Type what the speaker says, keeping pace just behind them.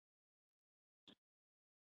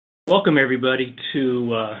Welcome everybody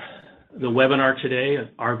to the webinar today of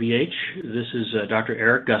RVH. This is Dr.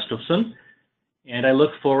 Eric Gustafson, and I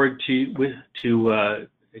look forward to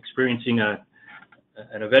experiencing an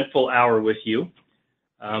eventful hour with you.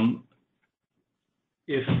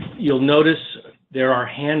 If you'll notice, there are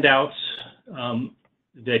handouts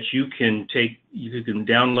that you can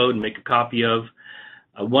download and make a copy of.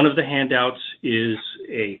 One of the handouts is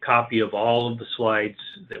a copy of all of the slides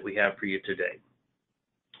that we have for you today.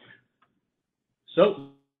 So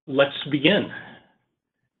let's begin.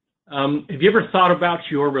 Have you ever thought about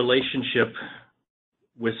your relationship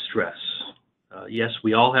with stress? Yes,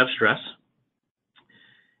 we all have stress,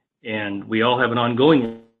 and we all have an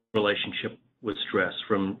ongoing relationship with stress,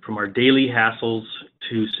 from our daily hassles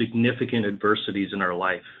to significant adversities in our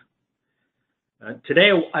life.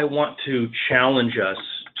 Today, I want to challenge us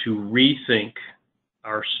to rethink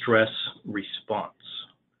our stress response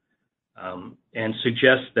and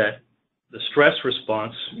suggest that the stress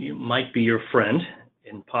response might be your friend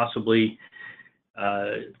and possibly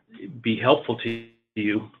be helpful to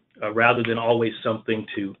you rather than always something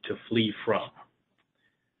to flee from.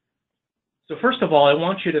 So first of all, I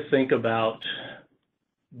want you to think about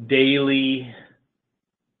daily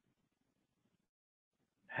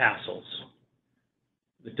hassles,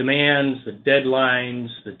 the demands, the deadlines,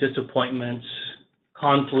 the disappointments,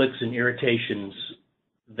 conflicts, and irritations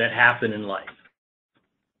that happen in life.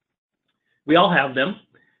 We all have them.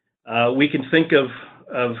 We can think of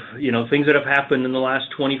things that have happened in the last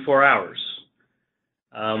 24 hours.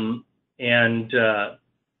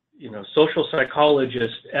 Social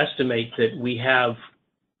psychologists estimate that we have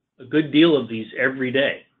a good deal of these every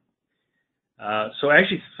day. So as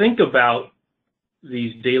you think about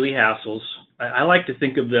these daily hassles, I like to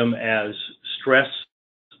think of them as stress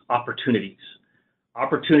opportunities.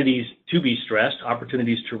 Opportunities to be stressed,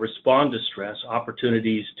 opportunities to respond to stress,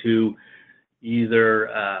 opportunities to either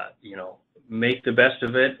make the best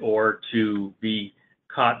of it or to be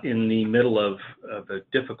caught in the middle of a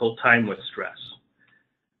difficult time with stress.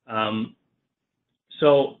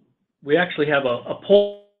 So we actually have a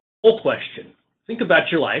poll question. Think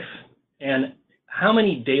about your life and how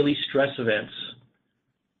many daily stress events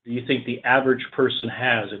do you think the average person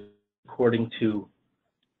has according to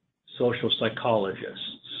social psychologists?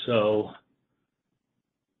 So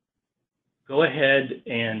go ahead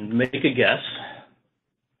and make a guess.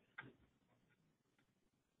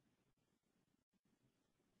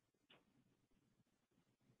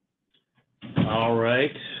 All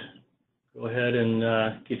right. Go ahead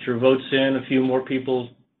and get your votes in. A few more people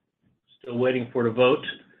still waiting for the vote.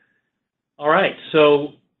 All right.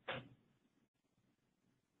 So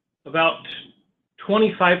about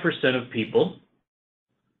 25% of people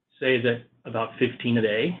say that about 15 a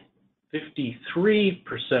day.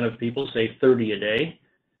 53% of people say 30 a day,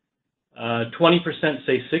 20%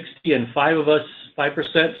 say 60, and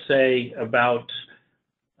 5% say about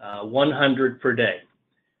 100 per day.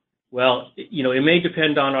 Well, it may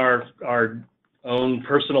depend on our own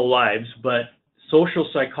personal lives, but social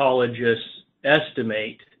psychologists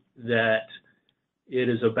estimate that it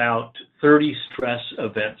is about 30 stress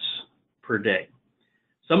events per day.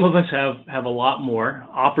 Some of us have a lot more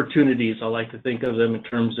opportunities. I like to think of them in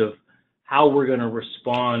terms of how we're going to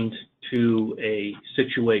respond to a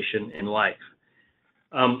situation in life.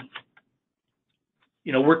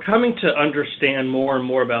 We're coming to understand more and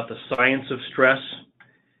more about the science of stress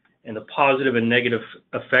and the positive and negative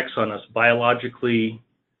effects on us biologically,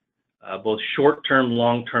 both short-term,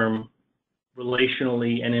 long-term,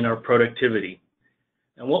 relationally, and in our productivity.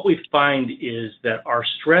 And what we find is that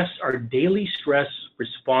our daily stress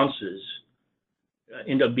responses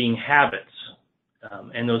end up being habits.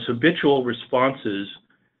 And those habitual responses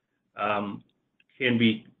can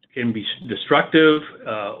be destructive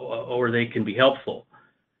or they can be helpful.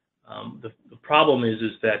 The problem is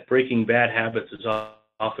that breaking bad habits is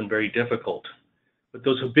often very difficult. But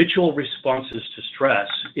those habitual responses to stress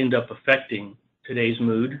end up affecting today's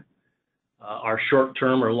mood, our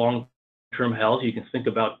short-term or long-term health. You can think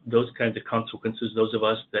about those kinds of consequences, those of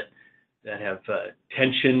us that have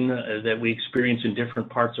tension that we experience in different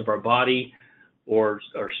parts of our body, or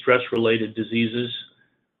stress-related diseases.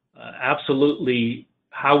 Absolutely,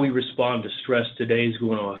 how we respond to stress today is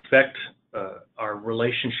going to affect our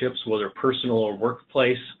relationships, whether personal or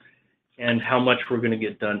workplace, and how much we're going to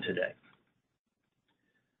get done today.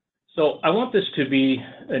 So I want this to be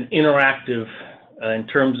an interactive in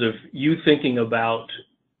terms of you thinking about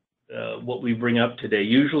what we bring up today.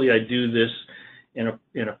 Usually I do this in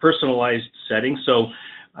a personalized setting, so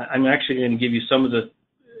I'm actually going to give you some of the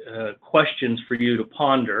questions for you to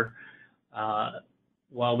ponder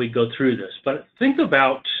while we go through this. But think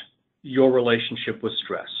about your relationship with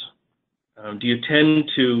stress? Do you tend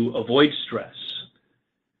to avoid stress?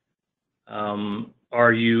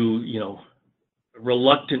 Are you,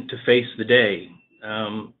 reluctant to face the day?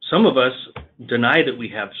 Some of us deny that we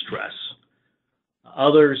have stress.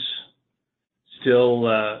 Others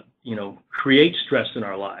still, create stress in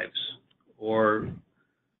our lives. Or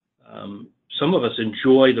some of us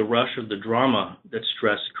enjoy the rush of the drama that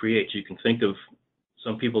stress creates. You can think of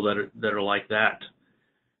some people that are like that.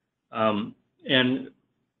 And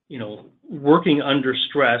working under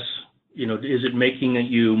stress, is it making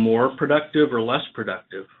you more productive or less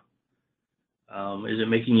productive? Is it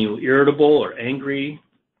making you irritable or angry?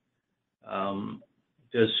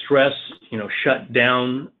 Does stress, shut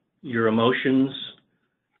down your emotions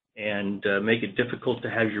and make it difficult to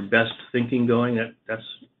have your best thinking going? That's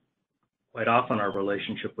quite often our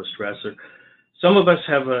relationship with stress. Or some of us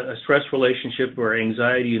have a stress relationship where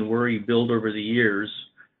anxiety and worry build over the years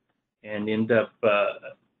and end up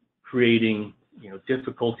creating,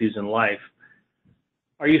 difficulties in life.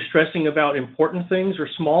 Are you stressing about important things or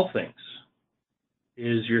small things?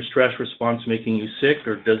 Is your stress response making you sick,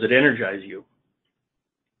 or does it energize you?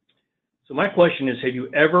 So my question is, have you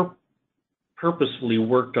ever purposefully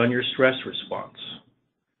worked on your stress response?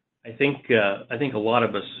 I think a lot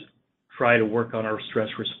of us try to work on our stress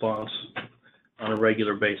response on a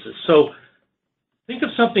regular basis. So think of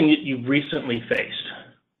something that you've recently faced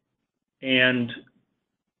and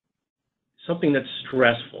something that's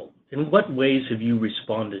stressful. In what ways have you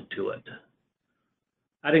responded to it?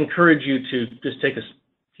 I'd encourage you to just take a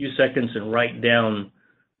few seconds and write down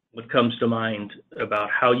what comes to mind about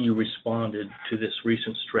how you responded to this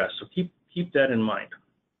recent stress. So keep that in mind.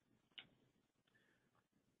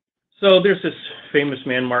 So there's this famous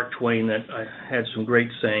man, Mark Twain, that had some great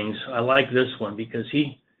sayings. I like this one because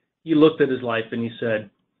he looked at his life and he said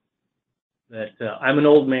that I'm an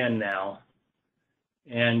old man now,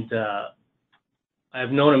 and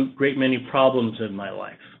I've known a great many problems in my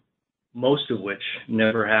life, most of which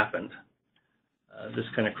never happened. This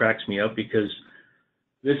kind of cracks me up because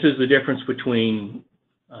this is the difference between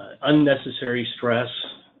unnecessary stress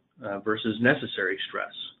versus necessary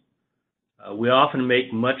stress. We often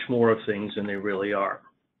make much more of things than they really are.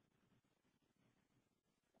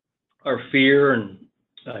 Our fear and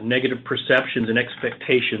negative perceptions and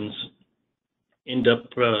expectations end up,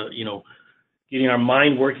 getting our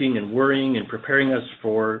mind working and worrying and preparing us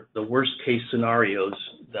for the worst case scenarios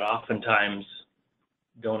that oftentimes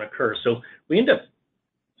don't occur. So we end up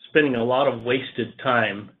spending a lot of wasted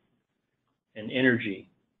time and energy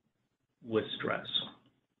with stress.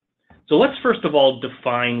 So let's first of all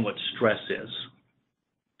define what stress is.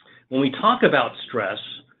 When we talk about stress,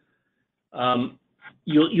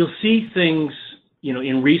 you'll see things,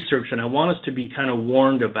 in research, and I want us to be kind of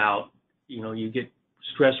warned about, you get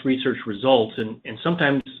stress research results, and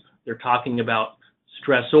sometimes they're talking about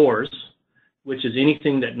stressors, which is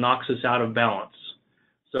anything that knocks us out of balance.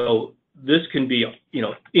 So this can be,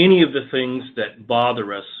 any of the things that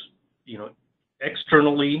bother us,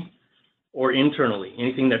 externally or internally,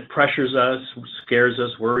 anything that pressures us, scares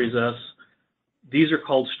us, worries us. These are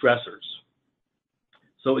called stressors.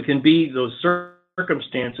 So it can be those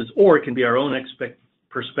circumstances, or it can be our own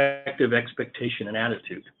perspective, expectation, and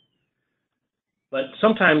attitude. But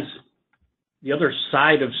sometimes the other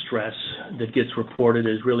side of stress that gets reported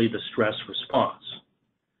is really the stress response.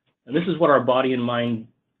 And this is what our body and mind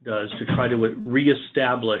does to try to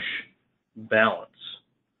reestablish balance.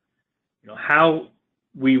 How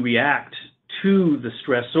we react to the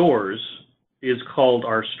stressors is called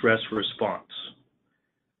our stress response.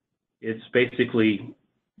 It's basically,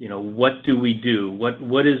 what do we do?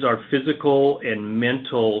 What is our physical and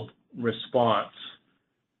mental response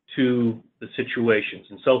to the situations?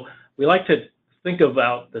 And so we like to think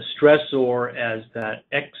about the stressor as that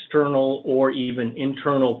external or even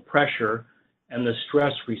internal pressure, and the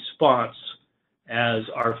stress response as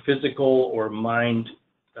our physical or mind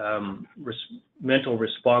mental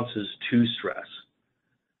responses to stress.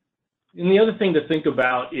 And the other thing to think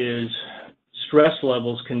about is stress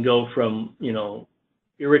levels can go from,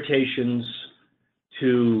 irritations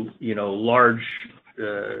to, large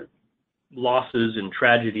losses and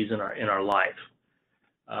tragedies in our life.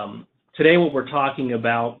 Today, what we're talking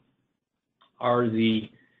about are the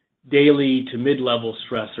daily to mid-level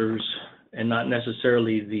stressors, and not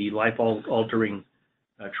necessarily the life-altering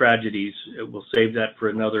tragedies. We'll save that for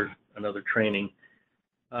another training.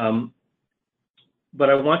 But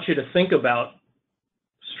I want you to think about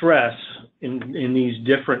stress in these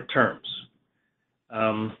different terms.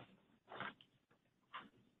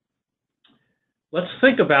 Let's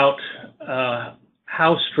think about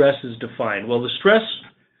how stress is defined. Well, the stress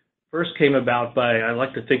first came about by, I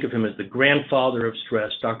like to think of him as the grandfather of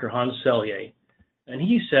stress, Dr. Hans Selye. And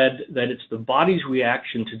he said that it's the body's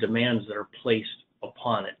reaction to demands that are placed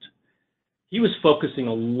upon it. He was focusing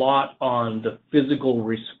a lot on the physical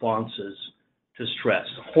responses to stress,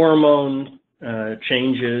 hormone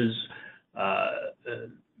changes,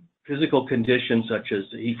 physical conditions such as,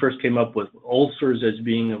 he first came up with ulcers as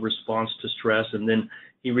being a response to stress, and then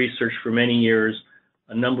he researched for many years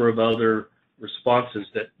a number of other responses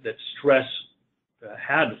that stress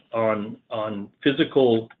had on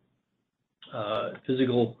physical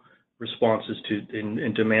responses to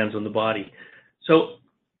and demands on the body. So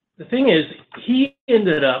the thing is, he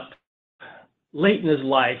ended up late in his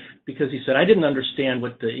life because he said, I didn't understand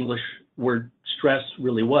what the English word stress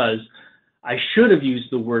really was. I should have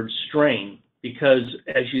used the word strain, because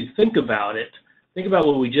as you think about it, think about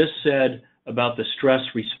what we just said about the stress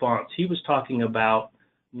response. He was talking about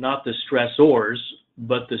not the stressors,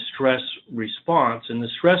 but the stress response. And the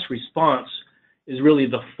stress response is really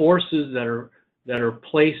the forces that are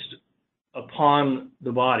placed upon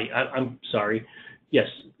the body. I'm sorry. Yes,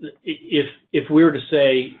 if we were to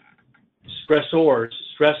say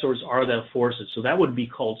stressors are the forces, so that would be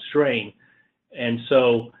called strain. And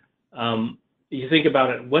so you think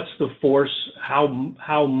about it, what's the force? How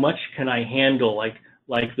much can I handle? Like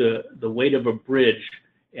the weight of a bridge,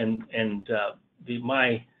 and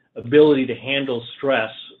my ability to handle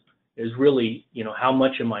stress is really, how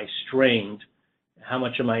much am I strained? How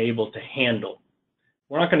much am I able to handle?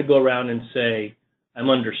 We're not going to go around and say I'm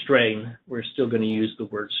under strain. We're still going to use the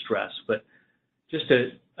word stress, but just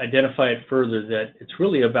to identify it further, that it's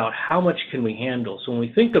really about how much can we handle. So when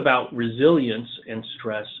we think about resilience and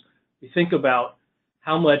stress, we think about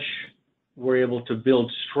how much we're able to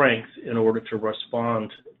build strength in order to respond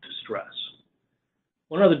to stress.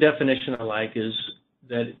 One other definition I like is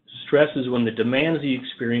that stress is when the demands you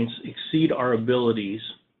experience exceed our abilities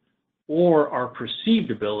or our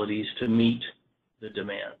perceived abilities to meet the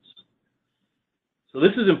demands. So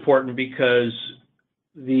this is important because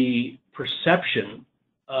the perception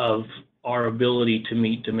of our ability to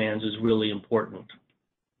meet demands is really important.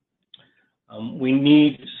 We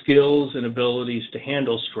need skills and abilities to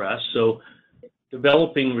handle stress, so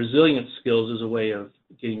developing resilient skills is a way of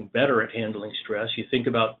getting better at handling stress. You think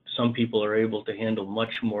about some people are able to handle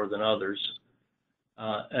much more than others.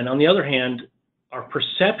 And on the other hand, our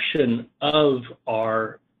perception of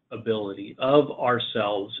our ability, of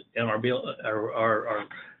ourselves, and our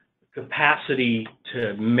capacity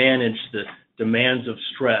to manage the demands of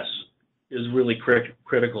stress is really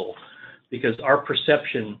critical, because our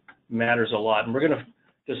perception matters a lot. And we're going to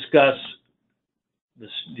discuss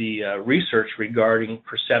the research regarding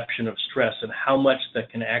perception of stress and how much that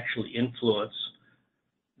can actually influence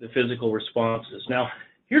the physical responses. Now,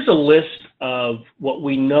 here's a list of what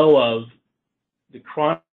we know of the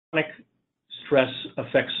chronic stress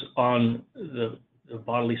effects on the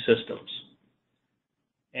bodily systems.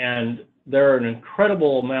 And there are an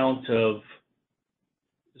incredible amount of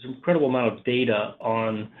data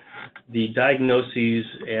on the diagnoses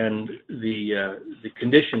and the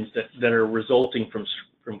conditions that are resulting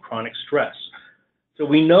from chronic stress. So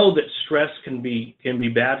we know that stress can be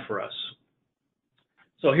bad for us.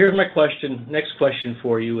 So here's my question. Next question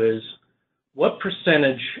for you is, what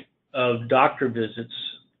percentage of doctor visits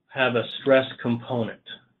have a stress component?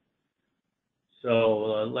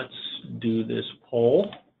 So let's do this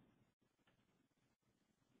poll.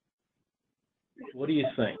 What do you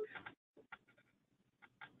think?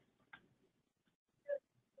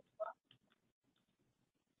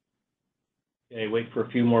 Okay, wait for a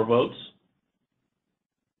few more votes.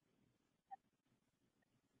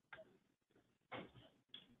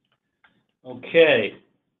 Okay.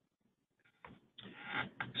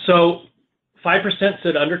 So 5%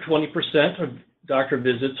 said under 20% of doctor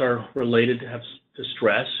visits are related to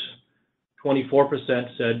stress.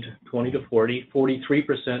 24% said 20 to 40,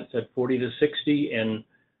 43% said 40 to 60, and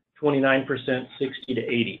 29% 60 to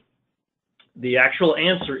 80. The actual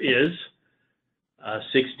answer is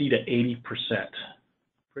 60 to 80%.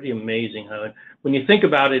 Pretty amazing. When you think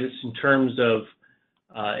about it, it's in terms of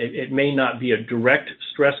it may not be a direct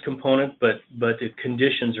stress component, but the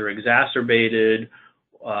conditions are exacerbated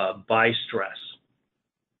by stress.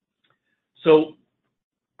 So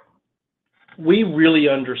we really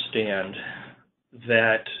understand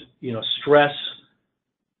that stress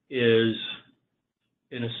is,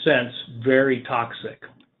 in a sense, very toxic.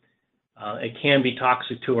 It can be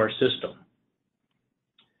toxic to our system.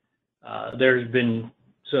 There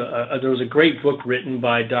was a great book written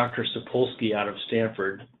by Dr. Sapolsky out of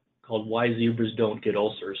Stanford called Why Zebras Don't Get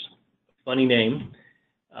Ulcers. Funny name.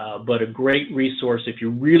 but a great resource if you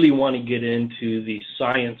really want to get into the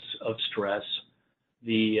science of stress,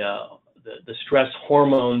 the stress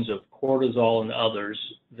hormones of cortisol and others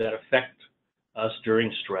that affect us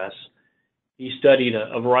during stress. He studied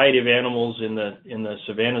a variety of animals in the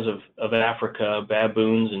savannas of Africa,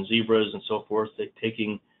 baboons and zebras and so forth,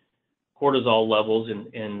 taking cortisol levels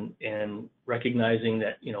and recognizing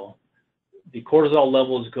that, you know, the cortisol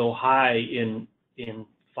levels go high in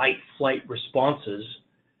fight-flight responses,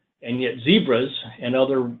 and yet zebras and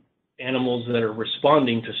other animals that are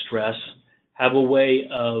responding to stress have a way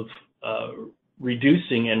of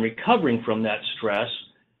reducing and recovering from that stress,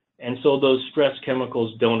 and so those stress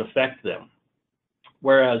chemicals don't affect them.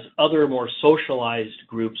 Whereas other more socialized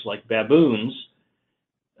groups like baboons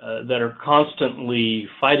that are constantly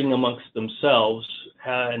fighting amongst themselves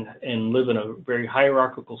and live in a very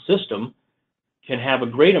hierarchical system can have a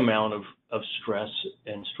great amount of stress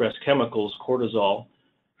and stress chemicals, cortisol,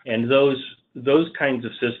 and those kinds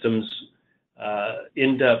of systems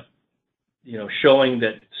end up, you know, showing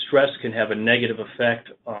that stress can have a negative effect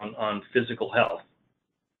on physical health.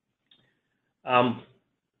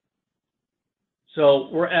 So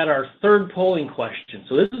we're at our third polling question.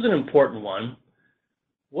 So this is an important one.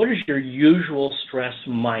 What is your usual stress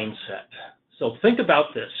mindset? So think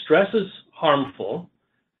about this. Stress is harmful.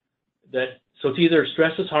 So it's either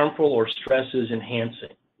stress is harmful or stress is enhancing.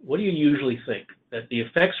 What do you usually think? That the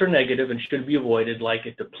effects are negative and should be avoided, like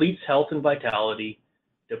it depletes health and vitality,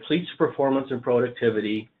 depletes performance and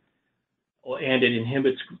productivity, and it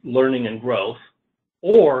inhibits learning and growth,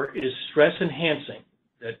 or is stress enhancing,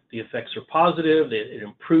 that the effects are positive, it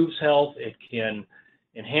improves health, it can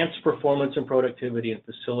enhance performance and productivity, and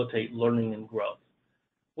facilitate learning and growth.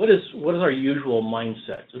 What is our usual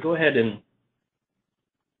mindset? So go ahead and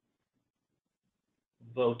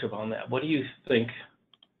vote on that. What do you think?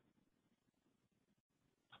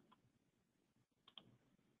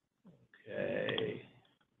 Okay.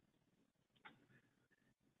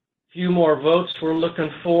 A few more votes we're looking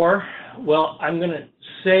for. Well, I'm going to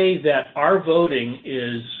say that our voting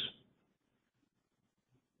is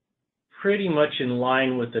pretty much in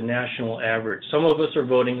line with the national average. Some of us are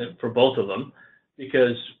voting for both of them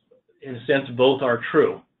because, in a sense, both are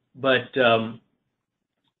true. But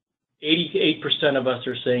 88% of us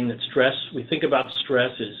are saying that we think about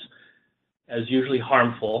stress as usually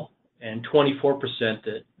harmful, and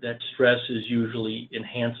 24% that stress is usually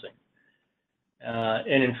enhancing.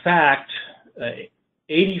 And in fact,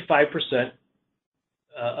 85%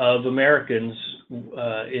 of Americans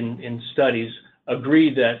in studies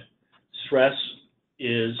agree that stress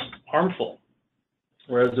is harmful,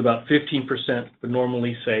 whereas about 15% would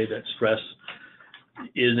normally say that stress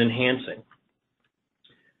is enhancing.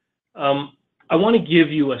 I want to give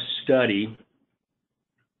you a study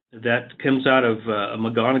that comes out of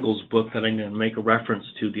McGonigal's book that I'm going to make a reference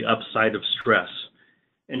to, The Upside of Stress.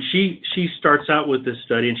 And she starts out with this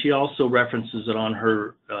study, and she also references it on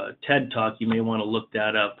her TED Talk. You may want to look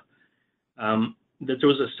that up. That there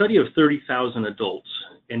was a study of 30,000 adults,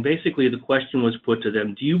 and basically the question was put to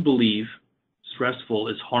them: do you believe stressful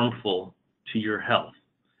is harmful to your health?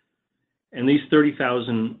 And these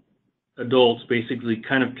 30,000 adults basically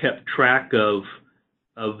kind of kept track of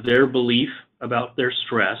their belief about their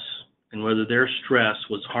stress and whether their stress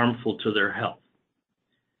was harmful to their health.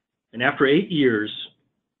 And after 8 years,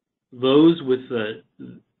 those with that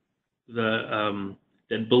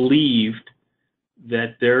believed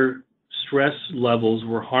that their stress levels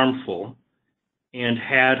were harmful and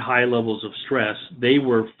had high levels of stress, they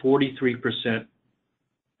were 43%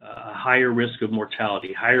 higher risk of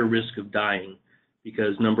mortality, higher risk of dying,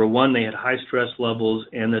 because number one, they had high stress levels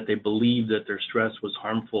and that they believed that their stress was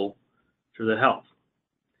harmful to the health.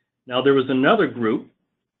 Now, there was another group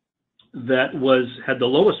that had the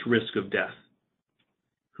lowest risk of death.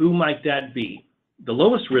 Who might that be? The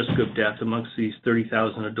lowest risk of death amongst these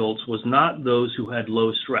 30,000 adults was not those who had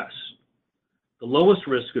low stress. The lowest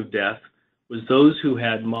risk of death was those who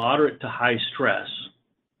had moderate to high stress,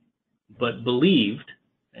 but believed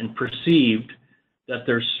and perceived that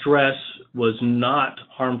their stress was not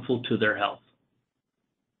harmful to their health.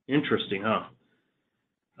 Interesting, huh?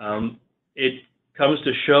 It comes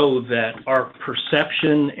to show that our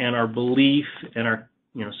perception and our belief and our,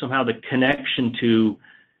 somehow the connection to,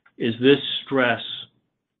 is this stress,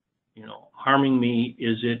 harming me?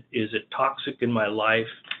 Is it toxic in my life?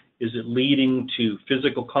 Is it leading to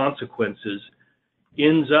physical consequences?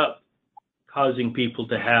 Ends up causing people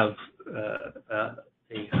to have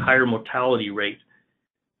a higher mortality rate.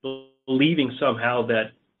 Believing somehow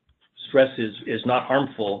that stress is not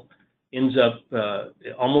harmful ends up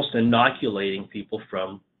almost inoculating people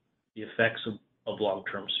from the effects of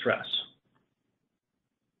long-term stress.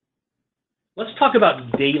 Let's talk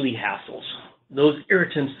about daily hassles, those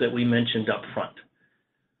irritants that we mentioned up front.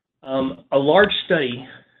 A large study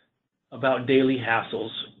about daily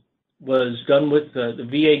hassles was done with the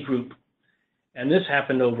VA group, and this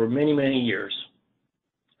happened over many, many years.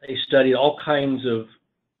 They studied all kinds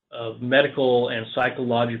of medical and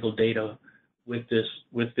psychological data with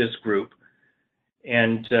this group,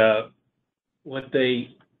 and what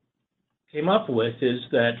they came up with is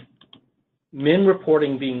that men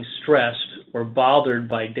reporting being stressed or bothered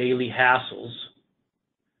by daily hassles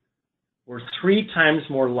were 3 times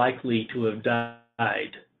more likely to have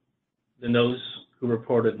died than those who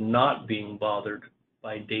reported not being bothered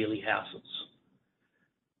by daily hassles.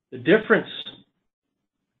 The difference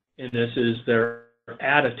in this is their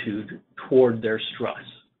attitude toward their stress,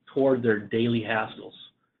 toward their daily hassles,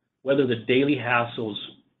 whether the daily hassles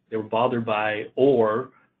they were bothered by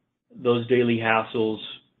or those daily hassles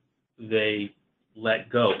they let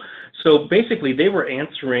go. So basically, they were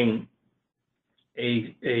answering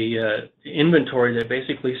a inventory that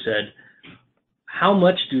basically said, how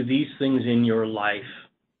much do these things in your life,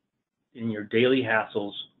 in your daily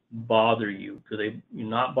hassles, bother you? Do they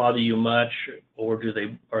not bother you much, or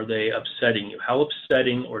are they upsetting you? How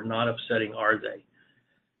upsetting or not upsetting are they?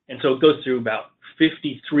 And so it goes through about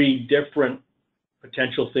 53 different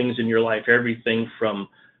potential things in your life, everything from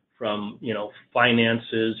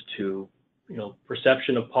finances to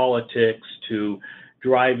perception of politics to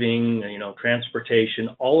driving, transportation,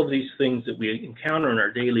 all of these things that we encounter in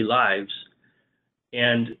our daily lives.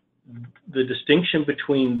 And the distinction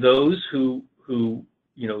between those who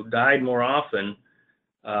died more often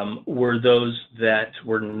were those that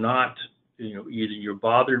were not, either you're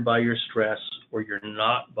bothered by your stress or you're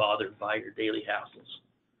not bothered by your daily hassles.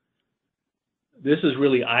 This is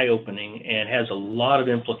really eye-opening and has a lot of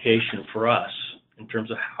implication for us in terms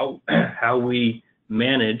of how we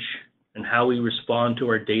manage and how we respond to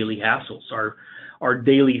our daily hassles, our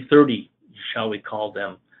daily 30, shall we call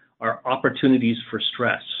them, our opportunities for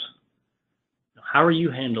stress. How are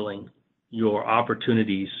you handling your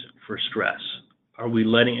opportunities for stress? Are we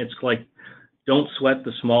it's like, don't sweat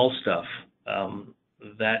the small stuff.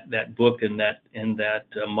 That book and that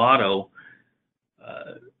motto,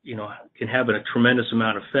 can have a tremendous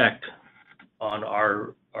amount of effect on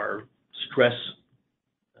our stress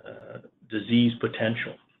disease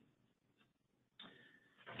potential.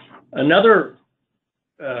 Another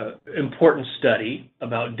important study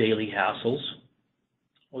about daily hassles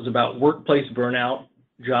was about workplace burnout,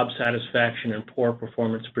 job satisfaction, and poor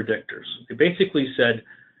performance predictors. It basically said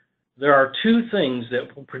there are 2 things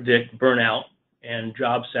that will predict burnout and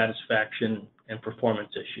job satisfaction and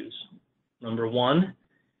performance issues. Number 1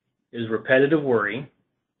 is repetitive worry,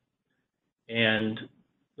 and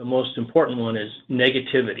the most important one is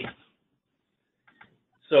negativity.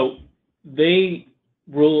 So they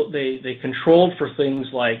controlled for things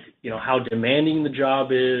like how demanding the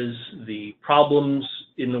job is, the problems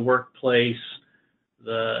in the workplace,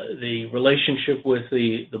 the relationship with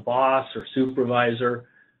the boss or supervisor,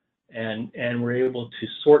 and were able to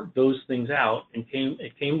sort those things out, and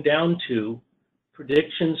it came down to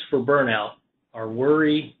predictions for burnout are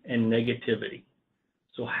worry and negativity.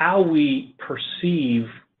 So how we perceive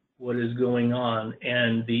what is going on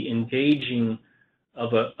and the engaging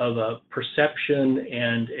of a perception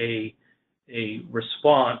and a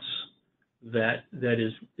response that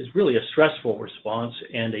is really a stressful response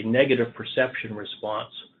and a negative perception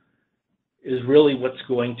response is really what's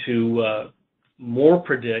going to more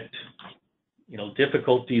predict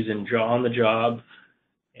difficulties on the job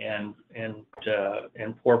and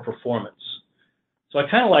poor performance. So I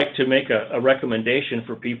kind of like to make a recommendation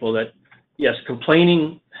for people that, yes,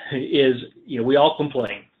 complaining is, we all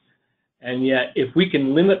complain. And yet, if we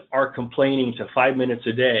can limit our complaining to 5 minutes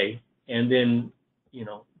a day and then,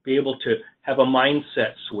 be able to have a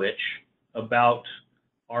mindset switch about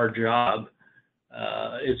our job,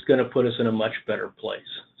 it's going to put us in a much better place.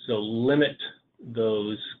 So limit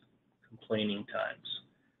those complaining times.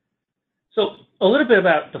 So a little bit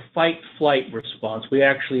about the fight-flight response. We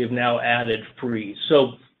actually have now added freeze.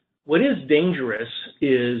 So what is dangerous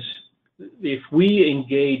is if we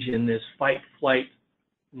engage in this fight-flight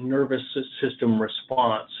nervous system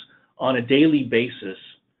response on a daily basis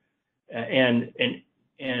and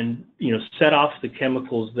set off the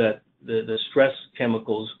chemicals that the stress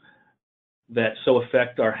chemicals that so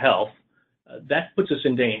affect our health, that puts us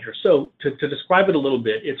in danger. So to describe it a little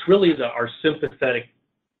bit, it's really our sympathetic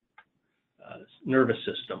nervous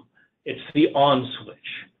system. It's the on switch.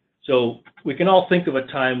 So we can all think of a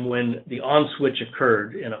time when the on switch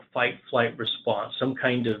occurred in a fight-flight response, some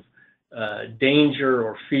kind of danger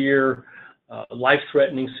or fear,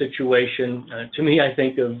 life-threatening situation. To me, I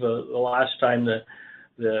think of the last time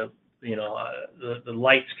the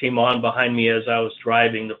lights came on behind me as I was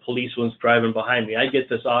driving. The police was driving behind me. I get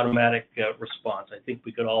this automatic response. I think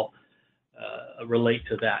we could all relate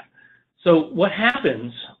to that. So what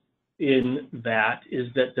happens in that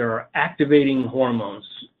is that there are activating hormones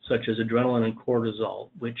such as adrenaline and cortisol,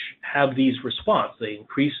 which have these response. They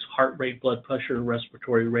increase heart rate, blood pressure,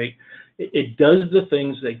 respiratory rate. It does the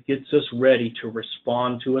things that gets us ready to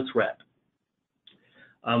respond to a threat.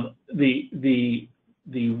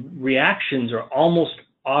 The reactions are almost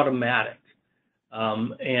automatic,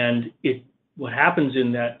 and what happens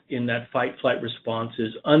in that fight-flight response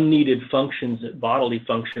is unneeded functions, bodily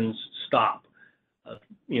functions, stop.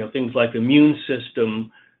 Things like immune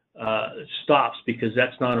system stops because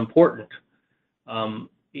that's not important. And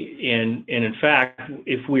in fact,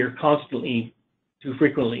 if we are constantly, too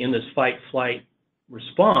frequently in this fight-flight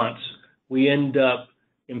response, we end up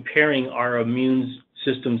impairing our immune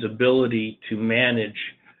system's ability to manage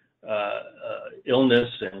illness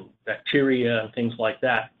and bacteria and things like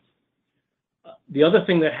that. The other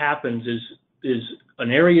thing that happens is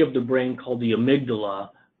an area of the brain called the amygdala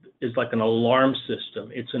is like an alarm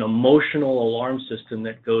system. It's an emotional alarm system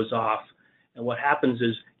that goes off. And what happens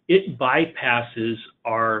is it bypasses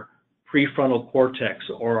our prefrontal cortex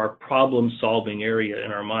or our problem-solving area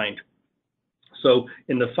in our mind. So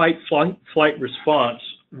in the fight-flight response,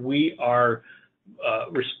 we are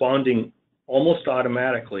responding almost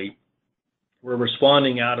automatically. We're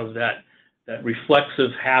responding out of that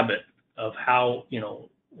reflexive habit of how,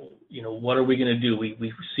 what are we going to do?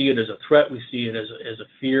 We see it as a threat, we see it as a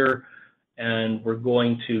fear, and we're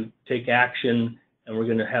going to take action, and we're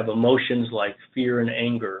going to have emotions like fear and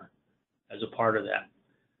anger as a part of that.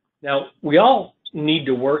 Now, we all need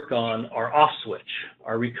to work on our off switch,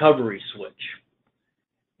 our recovery switch.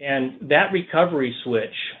 And that recovery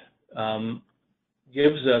switch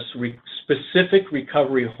gives us specific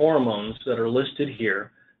recovery hormones that are listed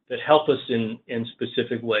here that help us in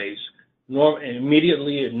specific ways.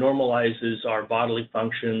 Immediately, it normalizes our bodily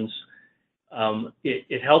functions.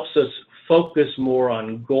 It helps us focus more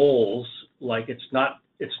on goals, like it's not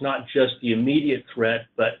just the immediate threat,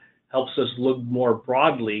 but helps us look more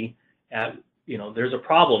broadly at, there's a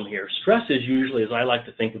problem here. Stress is usually, as I like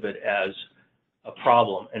to think of it, as a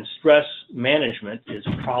problem, and stress management is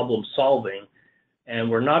problem solving, and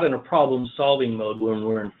we're not in a problem solving mode when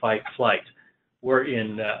we're in fight flight. We're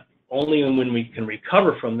in only when we can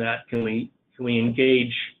recover from that can we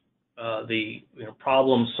engage the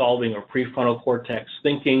problem solving or prefrontal cortex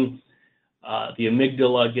thinking. The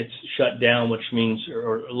amygdala gets shut down, which means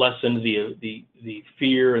or lessens the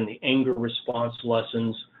fear and the anger response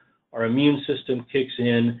lessens. Our immune system kicks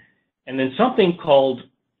in, and then something called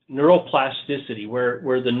neuroplasticity,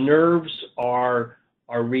 where the nerves are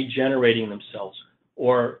regenerating themselves,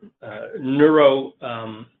 or neuro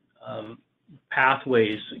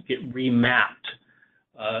pathways get remapped.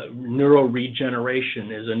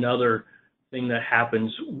 Neuroregeneration is another thing that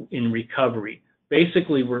happens in recovery.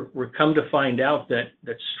 Basically, we're come to find out that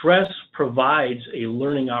stress provides a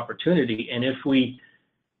learning opportunity, and if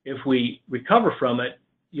we recover from it,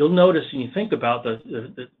 you'll notice, and you think about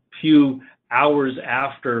the few hours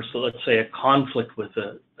after, so let's say a conflict with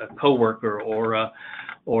a coworker or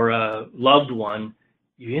a loved one,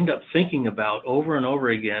 you end up thinking about over and over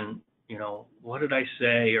again, what did I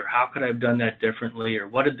say, or how could I have done that differently, or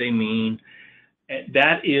what did they mean? And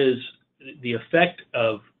that is the effect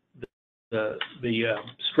of the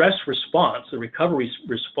stress response, the recovery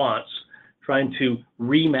response, trying to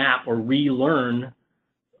remap or relearn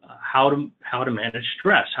how to manage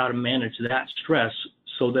stress, how to manage that stress,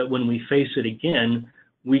 so that when we face it again,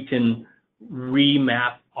 we can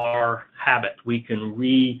remap our habit. We can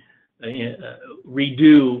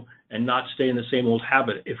redo and not stay in the same old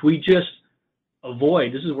habit. If we just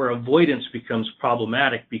avoid, this is where avoidance becomes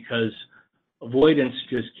problematic, because avoidance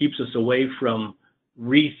just keeps us away from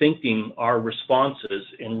rethinking our responses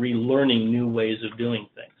and relearning new ways of doing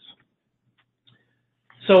things.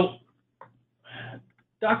 So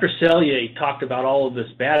Dr. Selye talked about all of this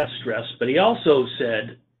bad stress, but he also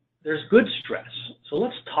said there's good stress. So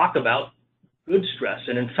let's talk about good stress.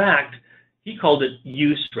 And in fact, he called it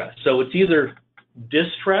eustress. So it's either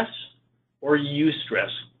distress or eustress,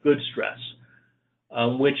 good stress,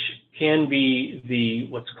 which can be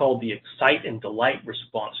what's called the excite and delight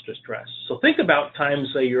response to stress. So think about times,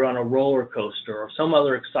 say you're on a roller coaster or some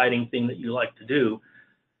other exciting thing that you like to do.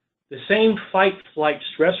 The same fight-flight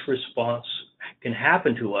stress response can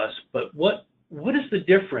happen to us, but what is the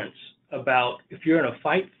difference about if you're in a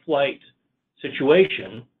fight-flight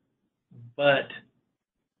situation but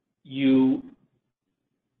you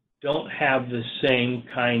don't have the same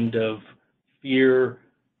kind of fear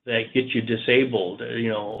that gets you disabled,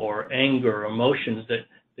 or anger, or emotions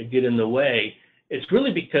that get in the way. It's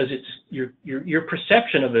really because it's your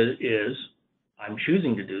perception of it is, I'm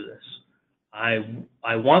choosing to do this.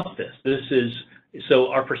 I want this.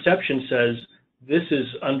 So our perception says this is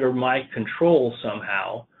under my control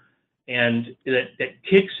somehow, and that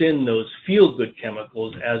kicks in those feel-good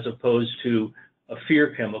chemicals as opposed to a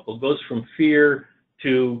fear chemical. It goes from fear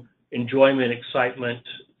to enjoyment, excitement,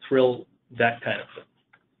 thrill, that kind of thing.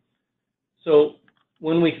 So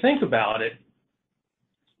when we think about it,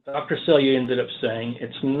 Dr. Selye ended up saying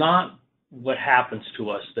it's not what happens to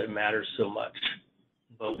us that matters so much,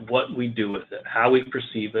 but what we do with it, how we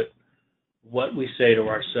perceive it, what we say to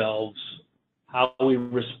ourselves, how we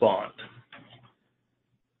respond.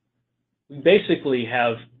 We basically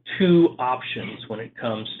have two options when it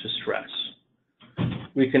comes to stress.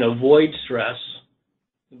 We can avoid stress,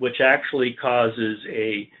 which actually causes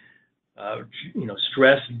a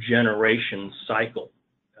stress generation cycle.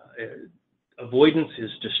 Avoidance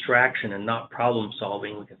is distraction and not problem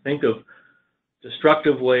solving. We can think of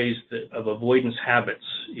destructive ways of avoidance habits,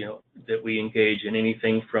 that we engage in,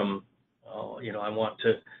 anything from, I want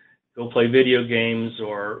to go play video games,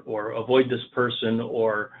 or avoid this person,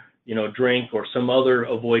 or drink, or some other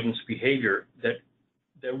avoidance behavior that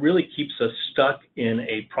really keeps us stuck in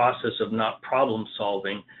a process of not problem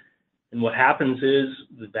solving. And what happens is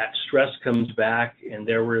that stress comes back, and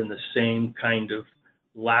there we're in the same kind of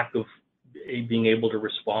lack of being able to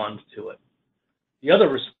respond to it. The other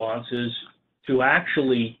response is to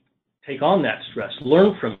actually take on that stress,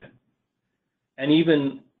 learn from it, and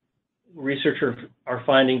even researchers are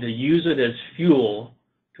finding to use it as fuel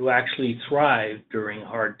to actually thrive during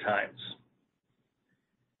hard times.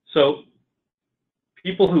 So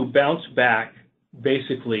people who bounce back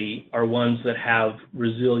basically are ones that have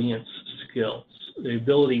resilience skills, the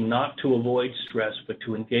ability not to avoid stress, but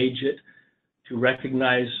to engage it, to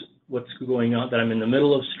recognize what's going on, that I'm in the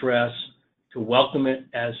middle of stress, to welcome it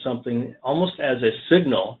as something, almost as a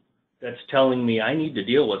signal that's telling me I need to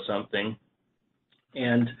deal with something,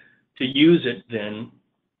 and to use it then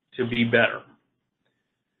to be better.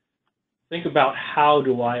 Think about, how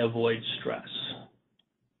do I avoid stress?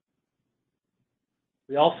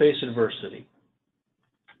 We all face adversity.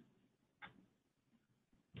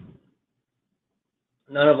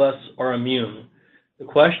 None of us are immune. The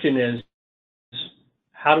question is,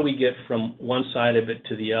 how do we get from one side of it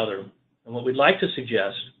to the other? And what we'd like to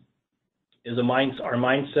suggest is our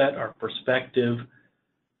mindset, our perspective,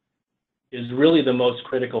 is really the most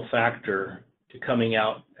critical factor to coming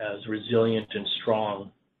out as resilient and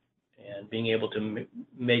strong and being able to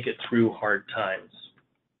make it through hard times.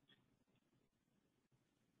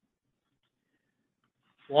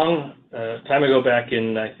 Long time ago, back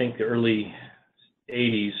in, I think, the early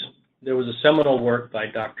 80s, there was a seminal work by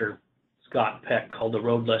Dr. Scott Peck called The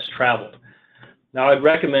Road Less Traveled. Now, I'd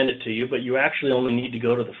recommend it to you, but you actually only need to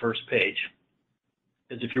go to the first page.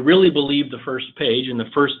 Because if you really believe the first page and the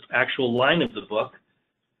first actual line of the book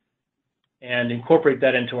and incorporate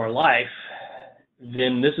that into our life,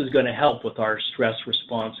 then this is going to help with our stress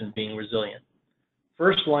response and being resilient.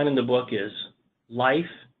 First line in the book is, life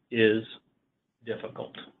is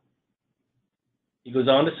difficult. He goes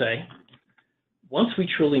on to say, once we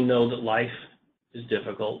truly know that life is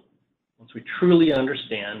difficult, once we truly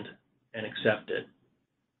understand and accept it,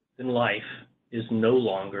 then life is no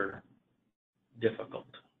longer difficult.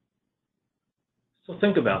 So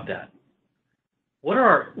think about that.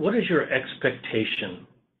 What is your expectation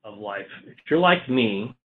of life? If you're like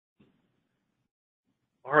me,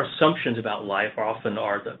 our assumptions about life often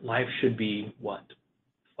are that life should be what?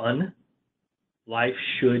 Fun? Life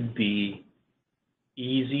should be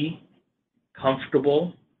easy,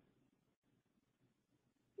 comfortable.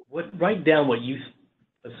 Write down what you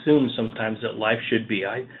assume sometimes that life should be.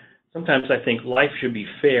 Sometimes I think life should be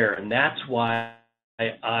fair, and that's why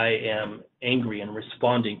I am angry and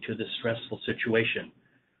responding to this stressful situation,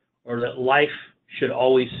 or that life should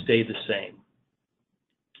always stay the same.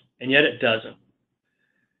 And yet it doesn't.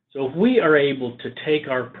 So if we are able to take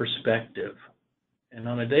our perspective and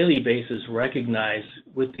on a daily basis recognize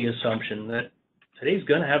with the assumption that today's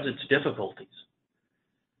going to have its difficulties,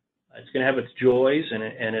 it's going to have its joys, and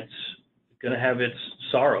it's going to have its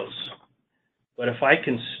sorrows. But if I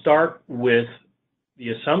can start with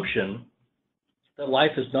the assumption that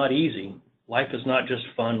life is not easy, life is not just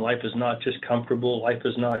fun, life is not just comfortable, life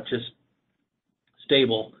is not just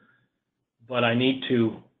stable, but I need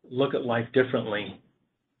to look at life differently,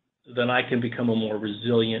 then I can become a more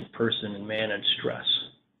resilient person and manage stress.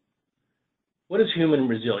 What is human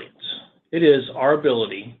resilience? It is our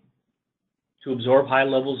ability to absorb high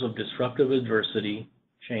levels of disruptive adversity,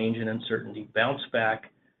 change, and uncertainty, bounce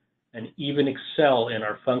back, and even excel in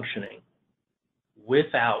our functioning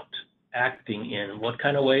without acting in what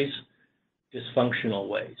kind of ways? Dysfunctional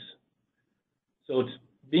ways. So it's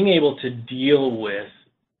being able to deal with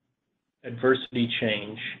adversity,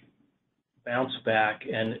 change, bounce back,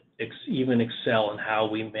 and even excel in how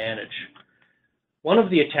we manage. One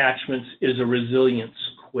of the attachments is a resilience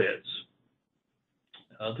quiz.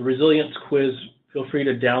 The resilience quiz, feel free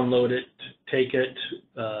to download it, take it,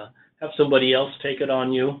 have somebody else take it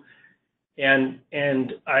on you. And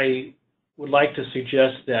I would like to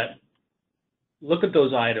suggest that look at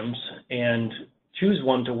those items and choose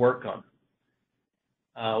one to work on.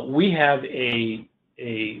 We have a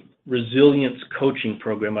resilience coaching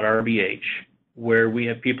program at RBH where we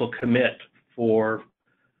have people commit for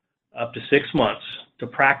up to 6 months to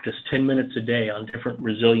practice 10 minutes a day on different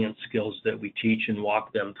resilience skills that we teach and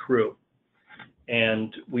walk them through.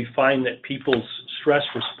 And we find that people's stress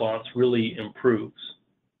response really improves.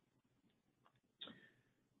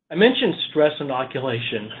 I mentioned stress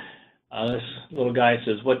inoculation. This little guy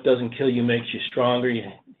says, what doesn't kill you makes you stronger. He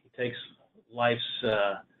takes life's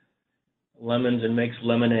lemons and makes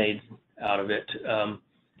lemonade out of it.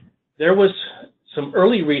 There was some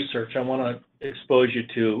early research I want to expose you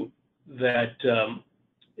to that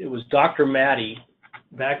it was Dr. Maddie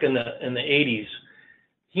back in the 80s.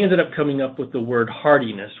 He ended up coming up with the word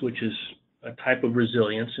hardiness, which is a type of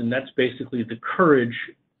resilience, and that's basically the courage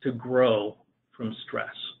to grow from stress.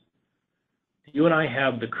 You and I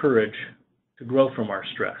have the courage to grow from our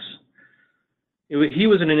stress. He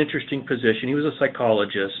was in an interesting position. He was a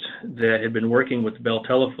psychologist that had been working with Bell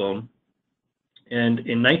Telephone, and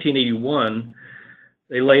in 1981,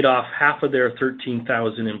 they laid off half of their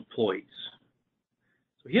 13,000 employees.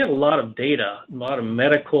 So he had a lot of data, a lot of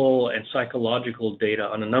medical and psychological data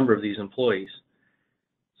on a number of these employees.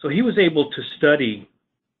 So he was able to study,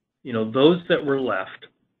 those that were left,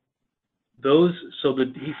 so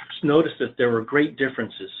that he noticed that there were great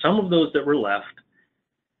differences. Some of those that were left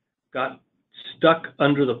got stuck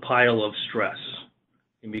under the pile of stress,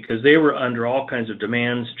 and because they were under all kinds of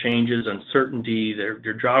demands, changes, uncertainty,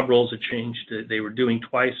 their job roles had changed. They were doing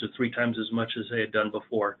twice or three times as much as they had done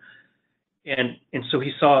before. And so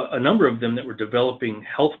he saw a number of them that were developing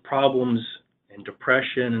health problems and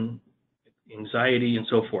depression and anxiety and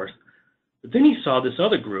so forth. But then he saw this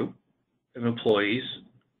other group of employees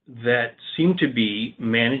that seemed to be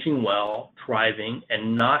managing well, thriving,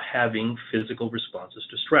 and not having physical responses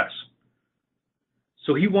to stress.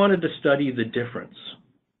 So he wanted to study the difference.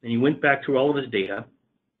 And he went back through all of his data,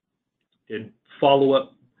 did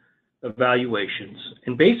follow-up evaluations,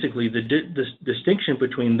 and basically the distinction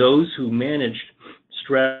between those who managed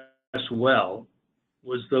stress well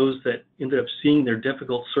was those that ended up seeing their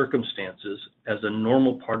difficult circumstances as a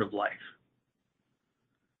normal part of life.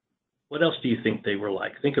 What else do you think they were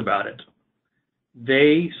like? Think about it.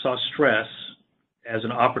 They saw stress as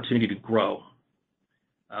an opportunity to grow.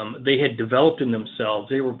 They had developed in themselves.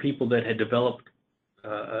 They were people that had developed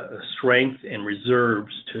strength and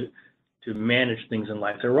reserves to manage things in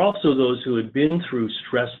life. There were also those who had been through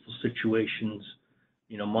stressful situations,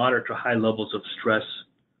 moderate to high levels of stress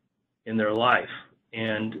in their life,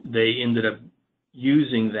 and they ended up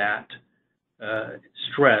using that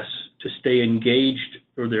stress to stay engaged,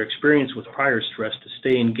 or their experience with prior stress to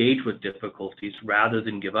stay engaged with difficulties rather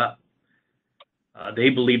than give up. They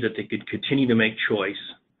believed that they could continue to make choice,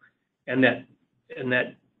 and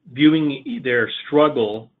that viewing their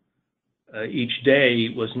struggle each day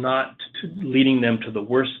was not leading them to the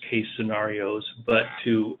worst case scenarios, but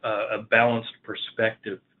to a balanced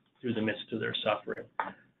perspective through the midst of their suffering.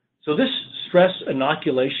 So this stress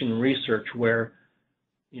inoculation research, where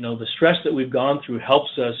the stress that we've gone through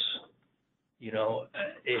helps us,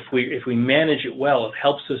 if we manage it well, it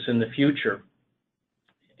helps us in the future.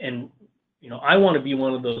 And I want to be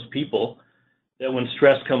one of those people that when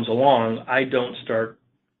stress comes along, I don't start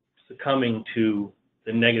succumbing to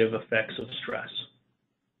the negative effects of stress.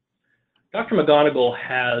 Dr. McGonigal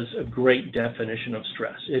has a great definition of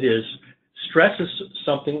stress. It is, stress is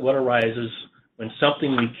what arises when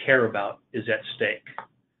something we care about is at stake.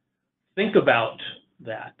 Think about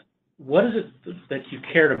that. What is it that you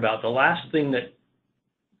cared about? The last thing that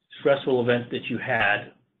stressful event that you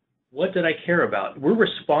had, what did I care about? We're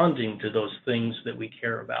responding to those things that we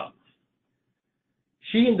care about.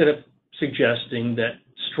 She ended up suggesting that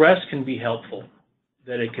stress can be helpful,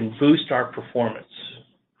 that it can boost our performance.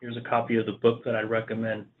 Here's a copy of the book that I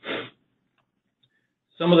recommend.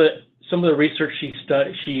 Some of the research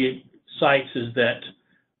she cites is that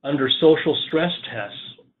under social stress tests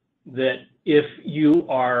that if you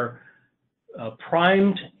are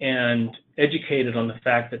primed and educated on the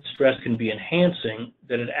fact that stress can be enhancing,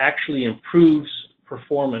 that it actually improves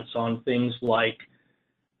performance on things like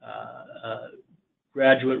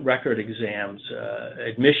graduate record exams,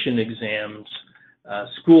 admission exams,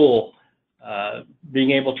 school,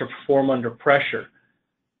 being able to perform under pressure.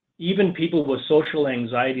 Even people with social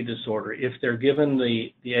anxiety disorder, if they're given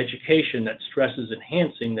the education that stress is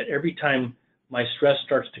enhancing, that every time my stress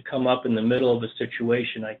starts to come up in the middle of a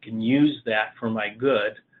situation, I can use that for my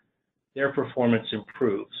good, their performance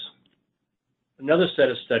improves. Another set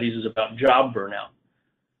of studies is about job burnout.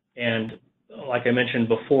 And like I mentioned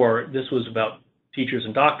before, this was about teachers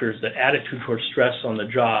and doctors, that attitude towards stress on the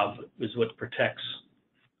job is what protects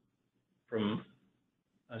from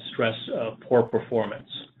stress, poor performance.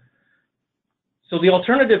 So the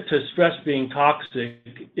alternative to stress being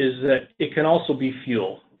toxic is that it can also be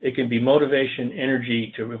fuel. It can be motivation,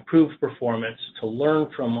 energy to improve performance, to learn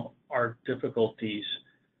from our difficulties,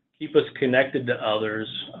 keep us connected to others,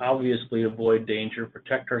 obviously avoid danger,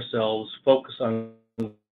 protect ourselves, focus on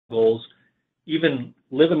goals, even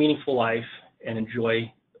live a meaningful life and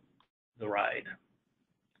enjoy the ride.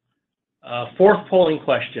 Fourth polling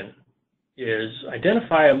question is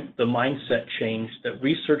identify the mindset change that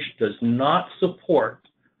research does not support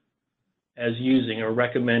as using or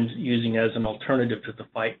recommend using as an alternative to the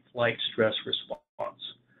fight-flight stress response.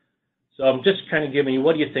 So I'm just kind of giving you,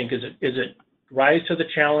 what do you think? Is it rise to the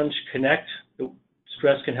challenge, connect?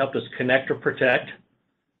 Stress can help us connect or protect,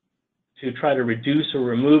 to try to reduce or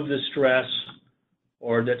remove the stress,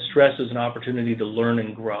 or that stress is an opportunity to learn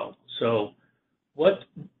and grow. So what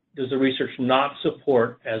does the research not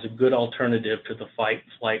support as a good alternative to the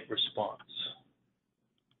fight-flight response?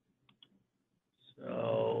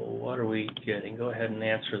 So what are we getting? Go ahead and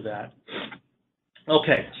answer that.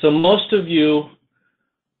 Okay, so most of you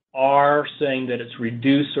are saying that it's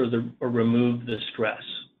reduce or remove the stress,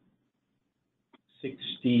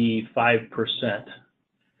 65%.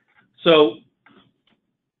 So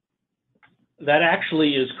that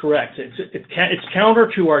actually is correct. It's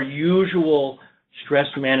counter to our usual stress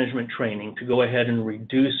management training to go ahead and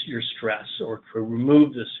reduce your stress or to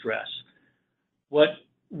remove the stress. What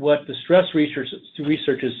the stress research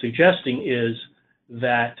is suggesting is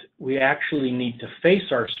that we actually need to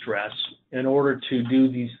face our stress in order to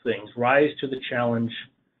do these things, rise to the challenge,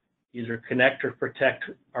 either connect or protect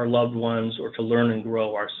our loved ones, or to learn and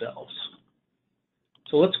grow ourselves.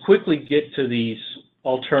 So let's quickly get to these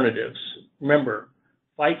alternatives. Remember,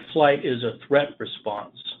 fight-flight is a threat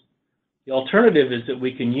response. The alternative is that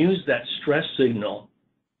we can use that stress signal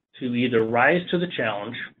to either rise to the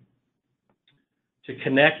challenge, to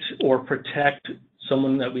connect or protect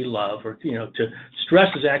someone that we love, or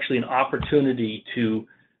stress is actually an opportunity to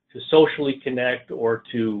socially connect or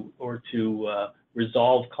to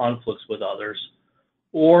resolve conflicts with others,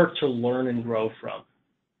 or to learn and grow from.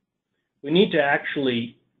 We need to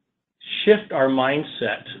actually shift our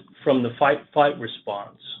mindset from the fight-flight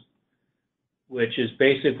response, which is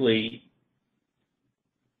basically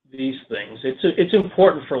these things. It's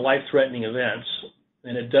important for life-threatening events,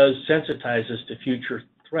 and it does sensitize us to future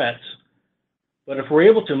threats. But if we're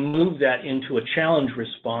able to move that into a challenge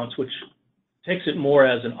response, which takes it more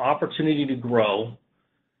as an opportunity to grow,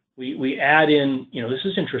 we add in, this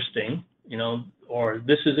is interesting, or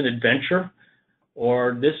this is an adventure,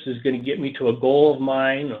 or this is going to get me to a goal of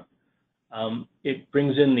mine. It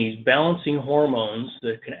brings in these balancing hormones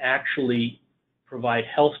that can actually provide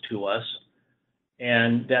health to us,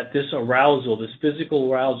 and that this arousal, this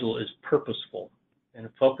physical arousal, is purposeful, and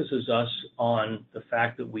it focuses us on the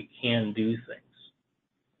fact that we can do things.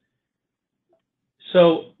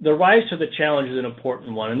 So the rise to the challenge is an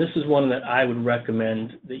important one, and this is one that I would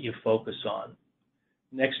recommend that you focus on.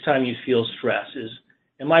 Next time you feel stress is,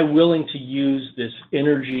 am I willing to use this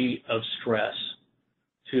energy of stress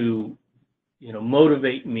to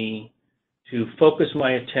motivate me, to focus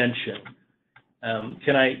my attention?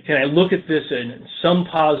 Can I look at this in some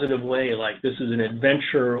positive way, like this is an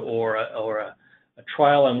adventure or a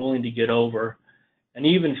trial I'm willing to get over, and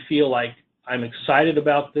even feel like I'm excited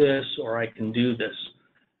about this, or I can do this.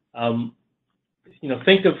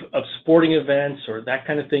 Think of sporting events or that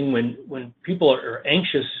kind of thing. When people are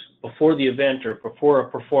anxious before the event or before a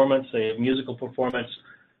performance, say a musical performance,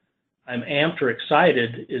 I'm amped or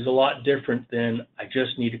excited is a lot different than I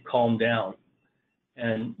just need to calm down,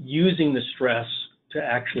 and using the stress to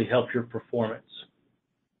actually help your performance.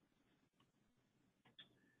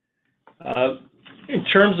 In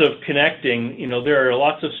terms of connecting, there are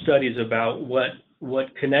lots of studies about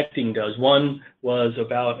what connecting does. One was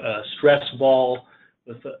about a stress ball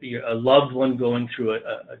with a loved one going through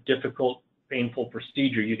a difficult, painful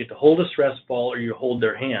procedure. You get to hold a stress ball or you hold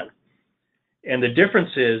their hand. And the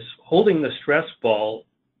difference is, holding the stress ball,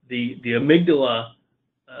 the amygdala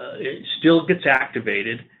it still gets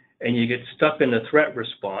activated, and you get stuck in the threat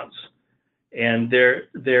response. And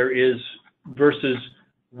there is, versus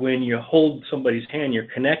when you hold somebody's hand, you're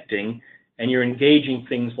connecting and you're engaging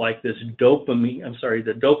things like this dopamine,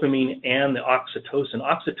 the dopamine and the oxytocin.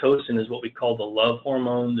 Oxytocin is what we call the love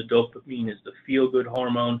hormone. The dopamine is the feel-good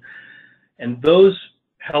hormone. And those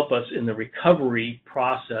help us in the recovery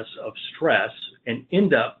process of stress and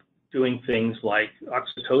end up doing things like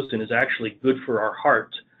oxytocin is actually good for our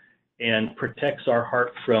heart and protects our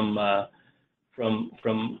heart from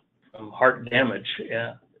heart damage.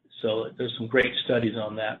 Yeah. So there's some great studies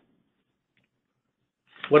on that.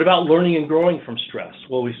 What about learning and growing from stress?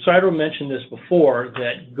 Well, we started to mention this before,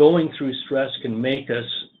 that going through stress can make us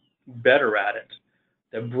better at it.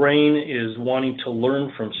 The brain is wanting to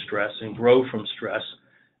learn from stress and grow from stress,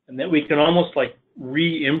 and that we can almost like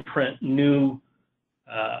re-imprint new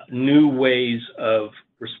ways of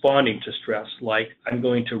responding to stress, like I'm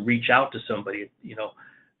going to reach out to somebody,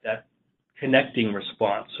 that connecting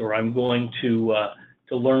response, or I'm going to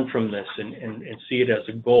learn from this and see it as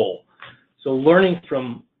a goal. So learning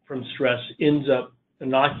from stress ends up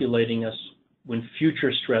inoculating us when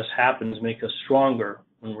future stress happens, make us stronger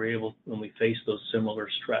when we face those similar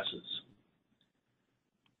stresses.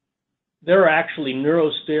 There are actually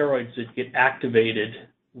neurosteroids that get activated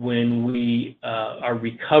when we are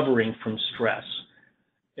recovering from stress.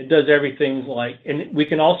 It does everything like, and we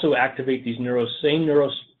can also activate these same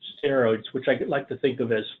neurosteroids, which I like to think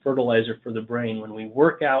of as fertilizer for the brain, when we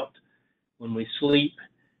work out, when we sleep,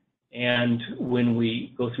 and when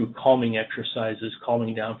we go through calming exercises,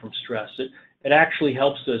 calming down from stress. It actually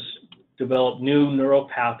helps us develop new neural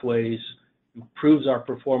pathways, improves our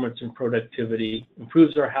performance and productivity,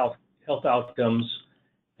 improves our health outcomes,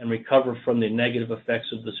 and recover from the negative effects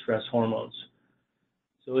of the stress hormones.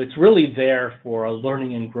 So it's really there for a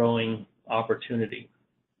learning and growing opportunity.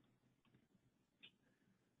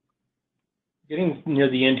 Getting near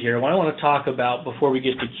the end here, what I want to talk about before we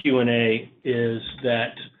get to Q&A is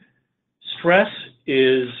that stress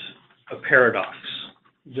is a paradox,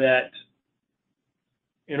 that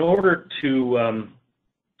in order to,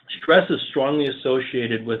 stress is strongly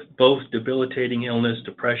associated with both debilitating illness,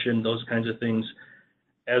 depression, those kinds of things,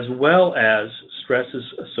 as well as stress is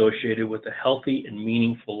associated with a healthy and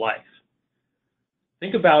meaningful life.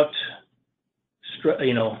 Think about,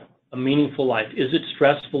 a meaningful life. Is it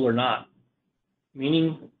stressful or not?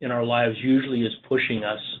 Meaning in our lives usually is pushing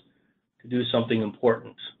us to do something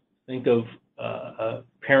important. Think of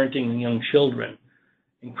parenting young children.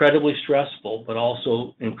 Incredibly stressful, but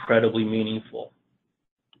also incredibly meaningful.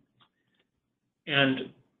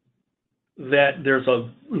 And that there's a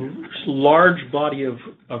large body of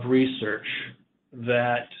research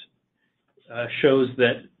that shows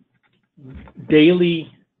that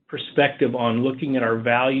daily perspective on looking at our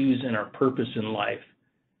values and our purpose in life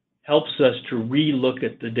helps us to re-look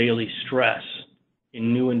at the daily stress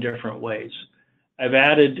in new and different ways. I've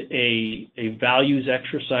added a values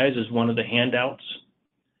exercise as one of the handouts.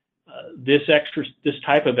 This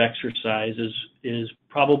type of exercise is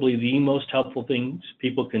probably the most helpful things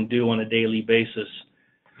people can do on a daily basis.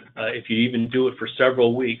 If you even do it for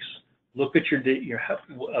several weeks, look at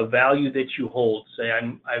a value that you hold. Say,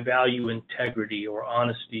 I value integrity or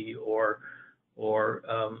honesty or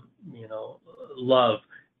love,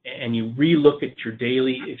 and you re-look at your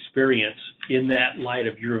daily experience in that light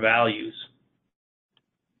of your values.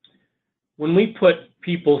 When we put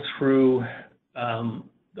people through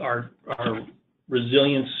our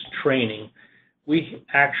resilience training, we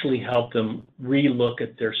actually help them re-look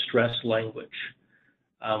at their stress language.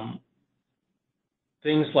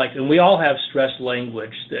 Things like, and we all have stress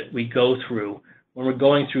language that we go through. When we're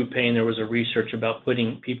going through pain, there was a research about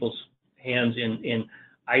putting people's hands in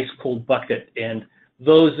ice cold bucket, and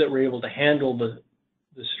those that were able to handle the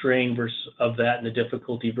strain of that and the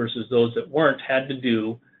difficulty versus those that weren't had to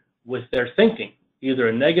do with their thinking, either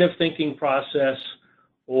a negative thinking process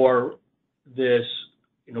or this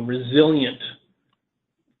resilient,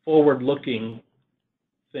 forward-looking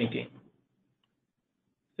thinking.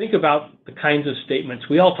 Think about the kinds of statements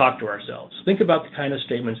we all talk to ourselves. Think about the kind of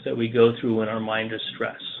statements that we go through when our mind is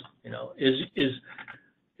stressed. Is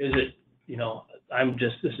it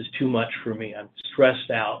this is too much for me. I'm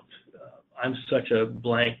stressed out. I'm such a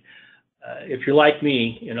blank. If you're like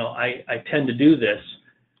me, I tend to do this.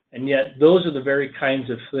 And yet those are the very kinds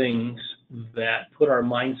of things that put our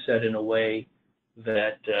mindset in a way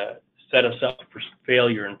that set us up for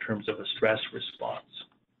failure in terms of a stress response.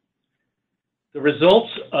 The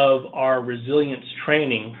results of our resilience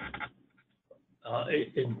training,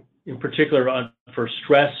 in particular for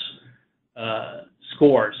stress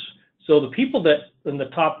scores. So the people that in the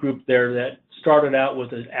top group there that started out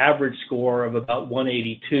with an average score of about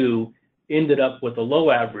 182 ended up with a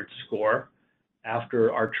low average score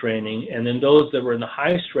after our training. And then those that were in the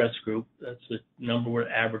high stress group, that's the number where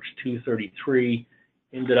average 233,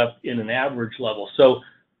 ended up in an average level. So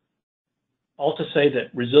all to say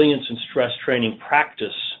that resilience and stress training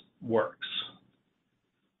practice works.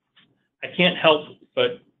 I can't help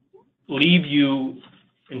but leave you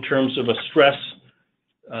in terms of a stress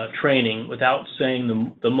training without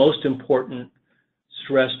saying the most important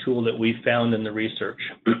stress tool that we found in the research,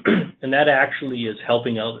 and that actually is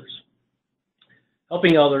helping others.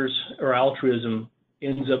 Helping others, or altruism,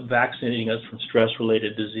 ends up vaccinating us from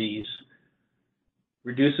stress-related disease,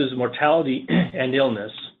 reduces mortality and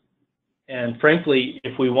illness, and frankly,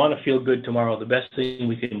 if we want to feel good tomorrow, the best thing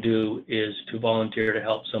we can do is to volunteer to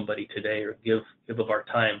help somebody today or give of our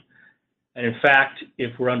time. And in fact,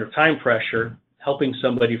 if we're under time pressure, helping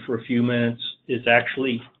somebody for a few minutes is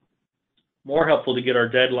actually more helpful to get our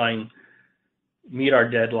deadline, meet our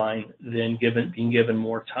deadline, than being given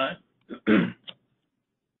more time.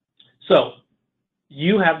 So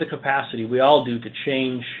you have the capacity, we all do, to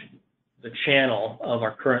change the channel of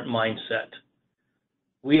our current mindset.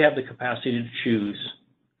 We have the capacity to choose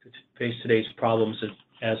to face today's problems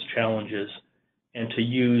as challenges and to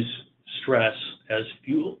use stress as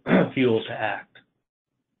fuel to act.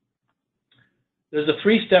 There's a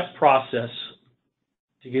three-step process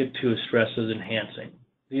to get to stress as enhancing.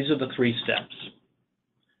 These are the 3 steps.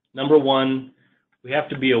 Number 1, we have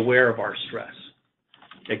to be aware of our stress.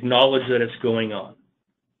 Acknowledge that it's going on,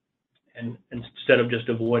 and instead of just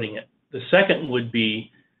avoiding it. The second would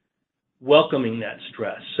be welcoming that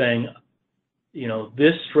stress, saying, you know,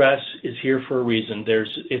 this stress is here for a reason.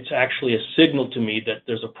 It's actually a signal to me that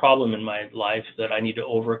there's a problem in my life that I need to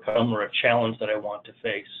overcome, or a challenge that I want to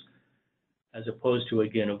face, as opposed to,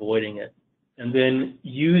 again, avoiding it. And then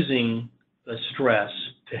using the stress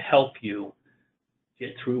to help you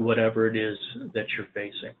get through whatever it is that you're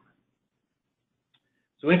facing.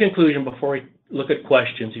 So in conclusion, before we look at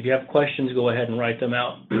questions, if you have questions, go ahead and write them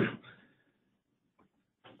out.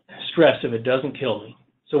 Stress, if it doesn't kill me.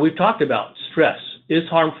 So we've talked about stress is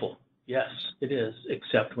harmful. Yes, it is,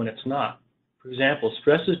 except when it's not. For example,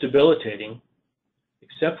 stress is debilitating,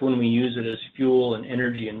 except when we use it as fuel and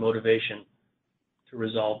energy and motivation to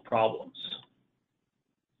resolve problems.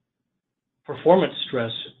 Performance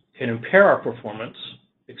stress can impair our performance,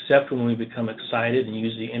 except when we become excited and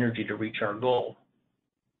use the energy to reach our goal.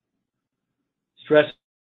 Stress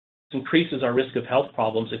increases our risk of health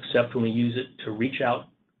problems, except when we use it to reach out,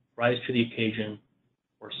 rise to the occasion,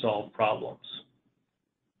 or solve problems.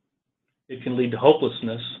 It can lead to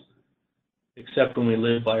hopelessness, except when we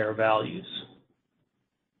live by our values.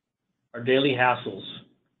 Our daily hassles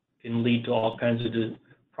can lead to all kinds of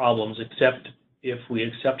problems, except if we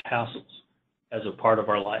accept hassles as a part of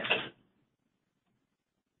our life.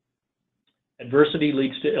 Adversity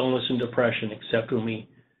leads to illness and depression, except when we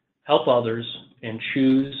help others and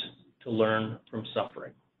choose to learn from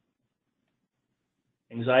suffering.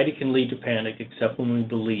 Anxiety can lead to panic, except when we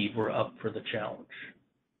believe we're up for the challenge.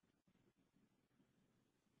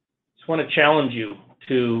 Just want to challenge you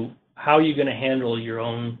to how you're going to handle your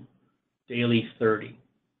own daily 30.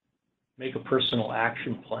 Make a personal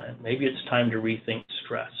action plan. Maybe it's time to rethink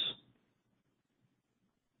stress.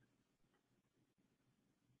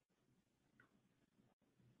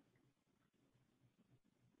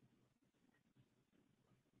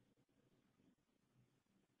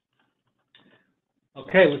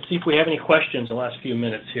 Okay, let's see if we have any questions in the last few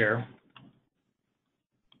minutes here.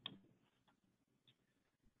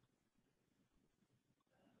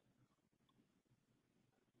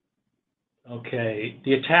 Okay,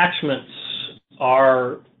 the attachments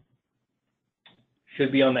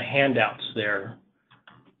should be on the handouts there.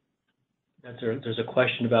 There's a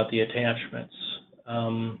question about the attachments.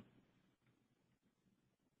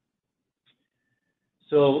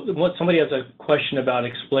 So somebody has a question about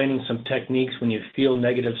explaining some techniques when you feel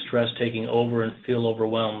negative stress taking over and feel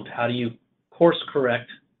overwhelmed. How do you course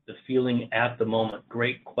correct the feeling at the moment?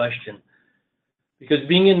 Great question. Because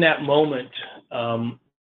being in that moment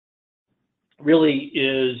really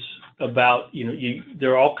is about,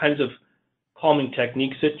 there are all kinds of calming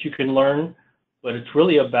techniques that you can learn, but it's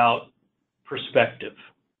really about perspective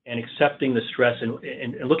and accepting the stress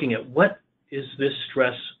and looking at what is this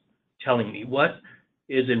stress telling me? What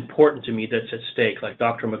is important to me that's at stake, like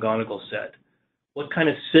Dr. McGonigal said? What kind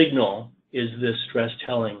of signal is this stress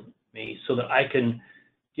telling me, so that I can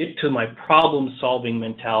get to my problem-solving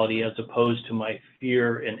mentality as opposed to my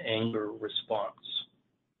fear and anger response.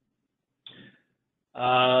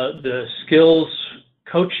 The skills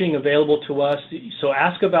coaching available to us, so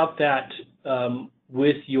ask about that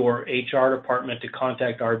with your HR department to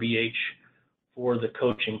contact RBH for the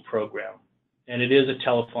coaching program. And it is a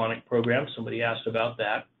telephonic program. Somebody asked about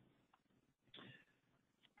that.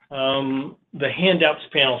 The handouts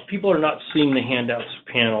panel. People are not seeing the handouts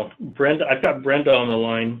panel. Brenda, I've got Brenda on the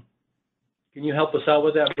line. Can you help us out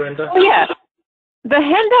with that, Brenda? Oh, yeah. The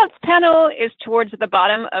handouts panel is towards the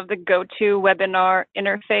bottom of the GoToWebinar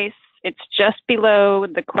interface. It's just below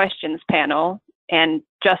the questions panel and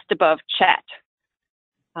just above chat.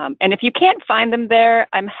 And if you can't find them there,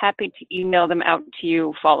 I'm happy to email them out to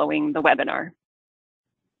you following the webinar.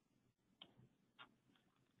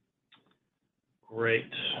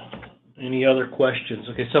 Great. Any other questions?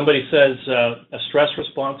 Okay, somebody says a stress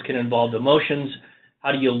response can involve emotions.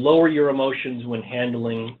 How do you lower your emotions when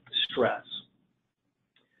handling stress?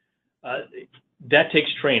 That takes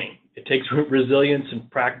training. It takes resilience and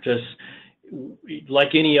practice.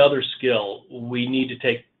 Like any other skill, we need to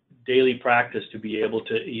take daily practice to be able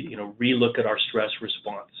to, relook at our stress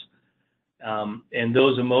response. And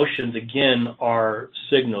those emotions, again, are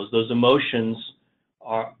signals. Those emotions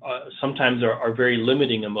are sometimes are very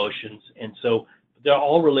limiting emotions, and so they're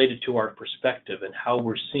all related to our perspective and how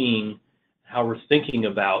we're seeing, how we're thinking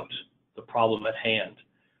about the problem at hand.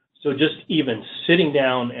 So just even sitting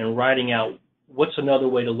down and writing out, what's another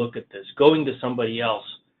way to look at this? Going to somebody else,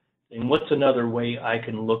 and what's another way I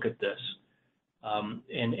can look at this?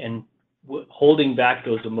 And holding back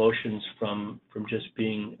those emotions from just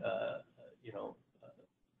being,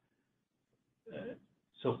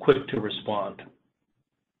 so quick to respond.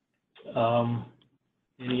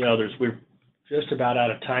 Any others? We're just about out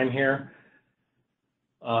of time here.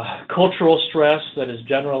 Cultural stress that is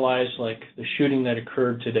generalized, like the shooting that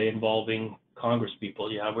occurred today involving Congress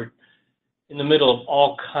people. Yeah, we're in the middle of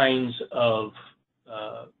all kinds of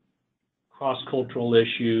cross-cultural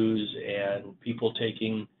issues and people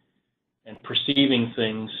taking and perceiving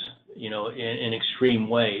things, in extreme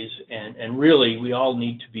ways. And really, we all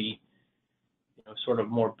need to be, sort of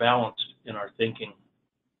more balanced in our thinking.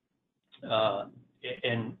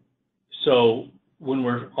 And so when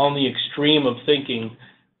we're on the extreme of thinking,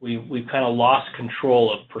 we've kind of lost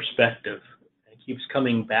control of perspective. It keeps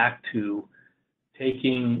coming back to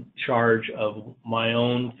taking charge of my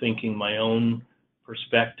own thinking, my own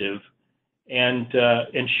perspective, and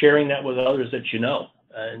sharing that with others that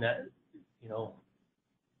and that,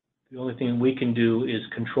 the only thing we can do is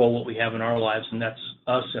control what we have in our lives, and that's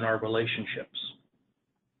us and our relationships.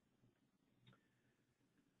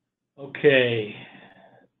 Okay.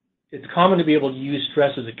 It's common to be able to use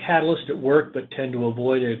stress as a catalyst at work, but tend to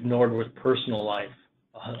avoid it, ignored with personal life.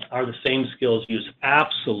 Are the same skills used?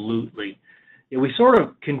 Absolutely. Yeah, we sort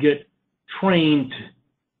of can get trained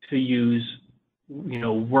to use,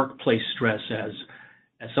 workplace stress as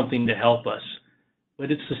something to help us, but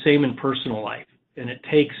it's the same in personal life, and it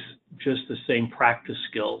takes just the same practice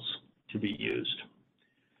skills to be used.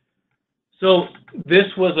 So this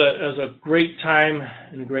was a great time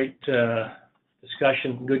and a great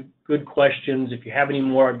discussion. Good questions. If you have any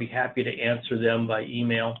more, I'd be happy to answer them by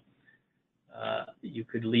email. You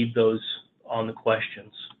could leave those on the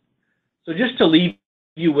questions. So just to leave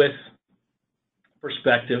you with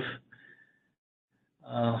perspective,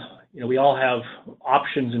 we all have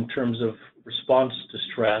options in terms of response to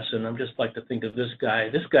stress, and I'm just like to think of this guy.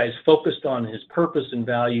 This guy is focused on his purpose and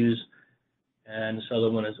values, and this other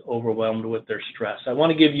one is overwhelmed with their stress. I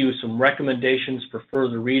want to give you some recommendations for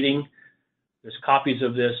further reading. There's copies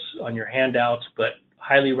of this on your handouts, but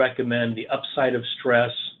highly recommend The Upside of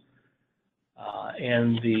Stress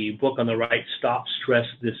and the book on the right, Stop Stress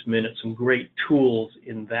This Minute. Some great tools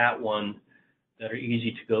in that one that are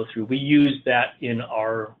easy to go through. We use that in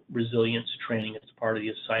our resilience training as part of the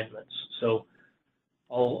assignments. So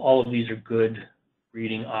all of these are good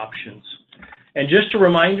reading options. And just a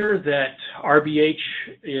reminder that RBH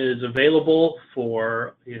is available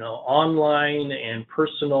for online and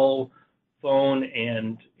personal phone,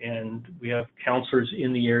 and we have counselors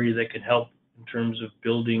in the area that can help in terms of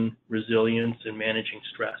building resilience and managing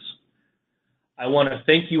stress. I want to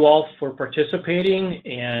thank you all for participating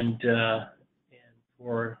and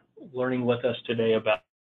for learning with us today about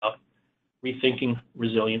rethinking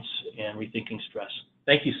resilience and rethinking stress.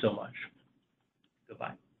 Thank you so much.